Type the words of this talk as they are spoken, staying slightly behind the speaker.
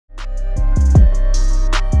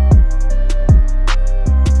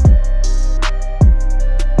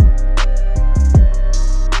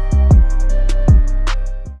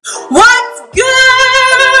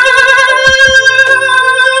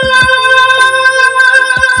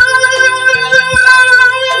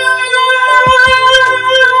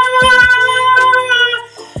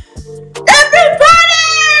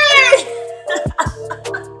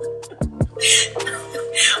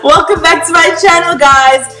channel,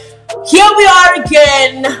 guys. Here we are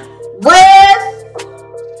again with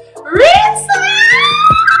Rita.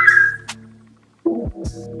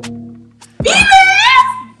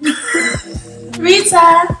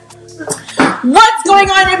 Rita, what's going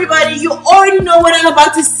on, everybody? You already know what I'm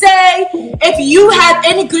about to say. If you have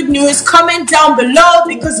any good news, comment down below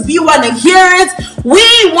because we want to hear it. We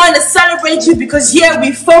want to celebrate you because here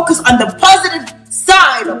we focus on the positive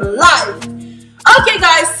side of life. Okay,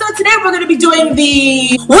 guys, so today we're going to be doing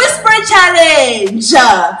the whisper challenge.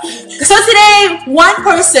 So today, one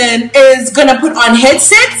person is going to put on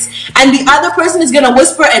headsets and the other person is going to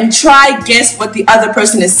whisper and try guess what the other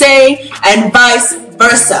person is saying and vice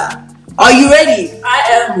versa. Are you ready? I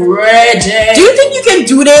am ready. Do you think you can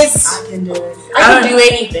do this? I can do it. I can do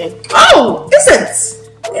anything. Oh, is it?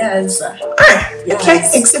 Yes. Alright, yes. Okay,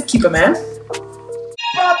 except keep it, man.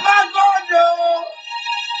 Papa God,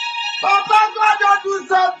 Papa God, do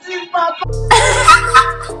something, Papa.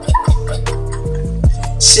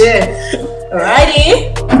 Shit.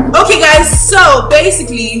 Alrighty. Okay, guys, so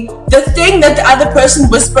basically, the thing that the other person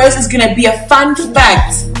whispers is gonna be a fun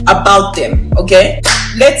fact about them, okay?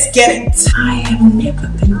 Let's get it. I have never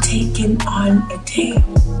been taken on a date.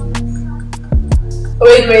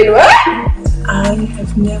 Wait, what? I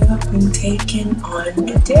have never been taken on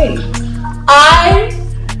a date. I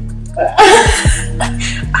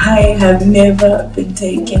have never been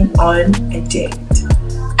taken on a date.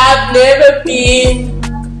 I've never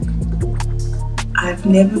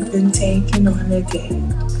been taken on a date.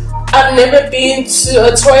 I've never been to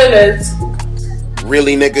a toilet.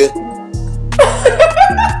 Really, nigga?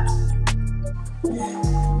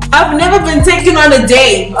 I've never been taken on a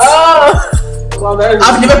date. Oh, well,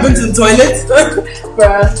 I've never been to the toilet.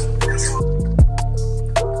 Bruh.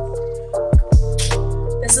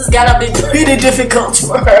 This is gonna be pretty difficult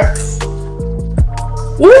for her.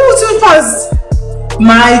 Ooh, too fast.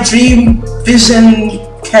 My dream vision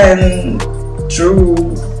can drew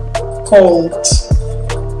cold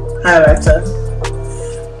highlighter.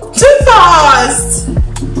 Too fast.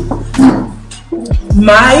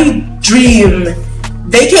 My dream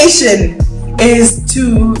vacation is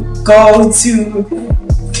to go to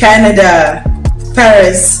Canada,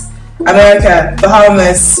 Paris, America,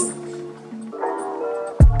 Bahamas,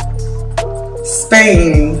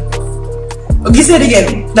 Spain. Okay, say it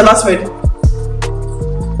again. The last word.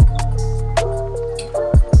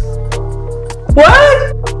 What?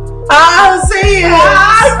 I'll say it. I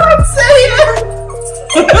can't say it.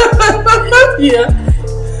 Yeah.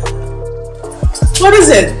 What is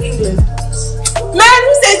it? England. Man,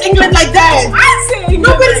 who says England like that? I say England.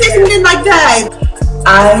 Nobody says England like that.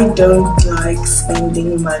 I don't like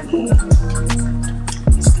spending money.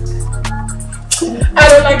 I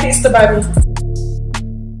don't like Easter Bunny.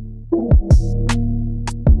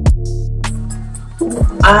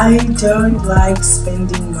 I don't like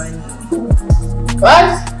spending money. What?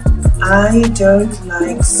 I don't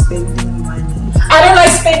like spending money. I don't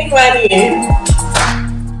like spending money.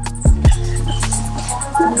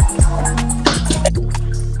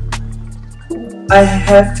 I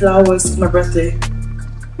have flowers for my birthday.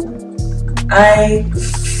 I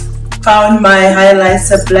found my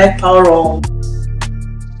highlighter black power roll.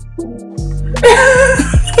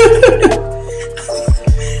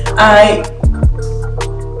 I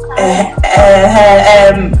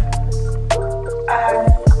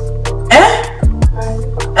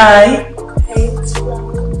hate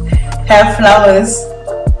flowers. have flowers.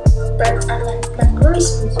 But I like black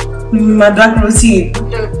roses. My black routine.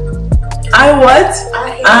 No. I what?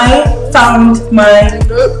 I found my.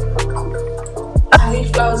 No. I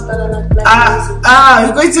hate flowers, but I like black roses.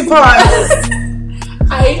 You're going too fast.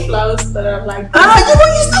 I hate flowers, but I like.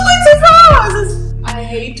 You're still going too fast. I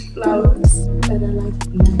hate flowers, but I like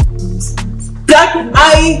black roses. I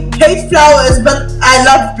hate flowers, but I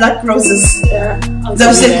love black roses. Yeah.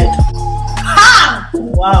 That's it. Ha!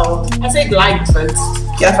 Wow. I said like, but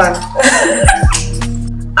Yeah, fun.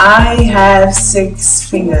 I have 6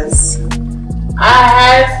 fingers.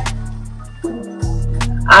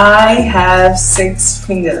 I have 6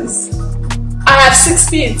 fingers. have 6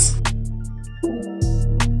 feet.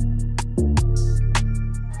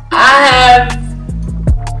 I have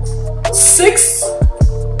 6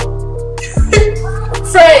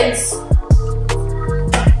 friends.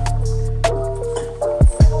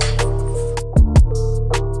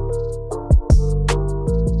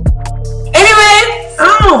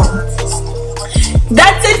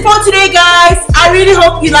 That's it for today, guys. I really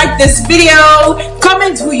hope you liked this video.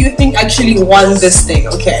 Comment who you think actually won this thing,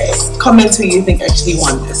 okay? Comment who you think actually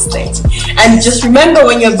won this thing. And just remember,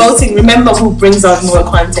 when you're voting, remember who brings out more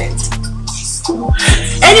content.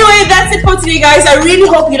 Anyway, that's it for today, guys. I really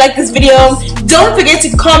hope you like this video. Don't forget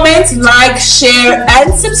to comment, like, share,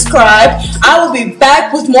 and subscribe. I will be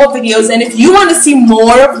back with more videos, and if you want to see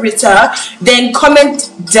more of Rita, then comment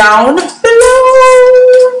down below.